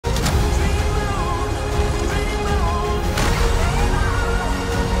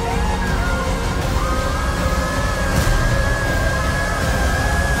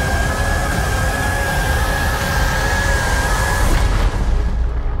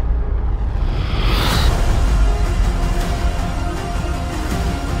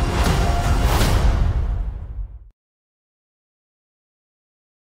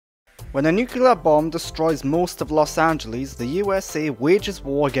When a nuclear bomb destroys most of Los Angeles, the USA wages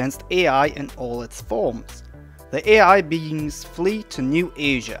war against AI in all its forms. The AI beings flee to New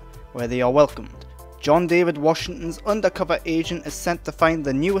Asia, where they are welcomed. John David Washington's undercover agent is sent to find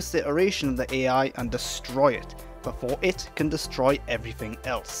the newest iteration of the AI and destroy it, before it can destroy everything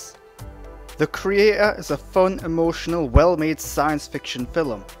else. The Creator is a fun, emotional, well-made science fiction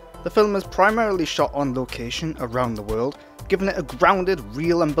film. The film is primarily shot on location around the world, giving it a grounded,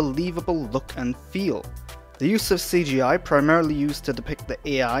 real and believable look and feel. The use of CGI, primarily used to depict the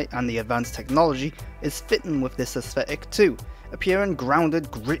AI and the advanced technology, is fitting with this aesthetic too, appearing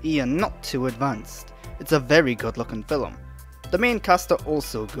grounded, gritty and not too advanced. It's a very good looking film. The main cast are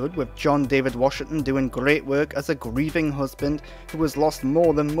also good, with John David Washington doing great work as a grieving husband who has lost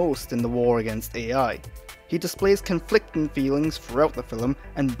more than most in the war against AI. He displays conflicting feelings throughout the film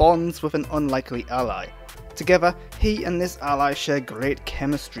and bonds with an unlikely ally. Together, he and this ally share great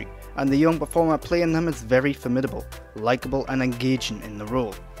chemistry, and the young performer playing them is very formidable, likeable and engaging in the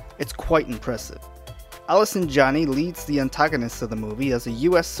role. It's quite impressive. Allison Janney leads the antagonist of the movie as a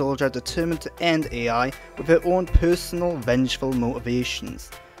US soldier determined to end AI with her own personal, vengeful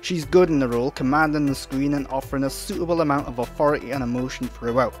motivations. She's good in the role, commanding the screen and offering a suitable amount of authority and emotion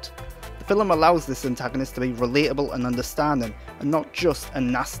throughout. The film allows this antagonist to be relatable and understanding, and not just a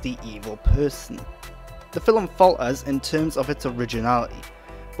nasty, evil person. The film falters in terms of its originality.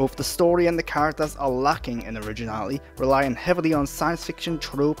 Both the story and the characters are lacking in originality, relying heavily on science fiction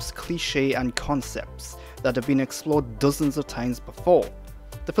tropes, cliché and concepts that have been explored dozens of times before.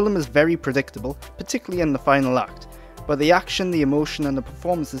 The film is very predictable, particularly in the final act, but the action, the emotion and the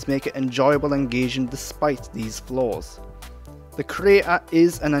performances make it enjoyable and engaging despite these flaws. The Creator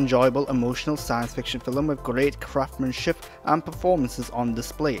is an enjoyable, emotional science fiction film with great craftsmanship and performances on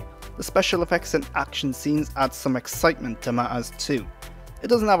display. The special effects and action scenes add some excitement to matters too. It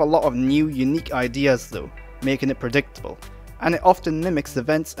doesn't have a lot of new, unique ideas though, making it predictable, and it often mimics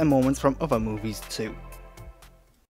events and moments from other movies too.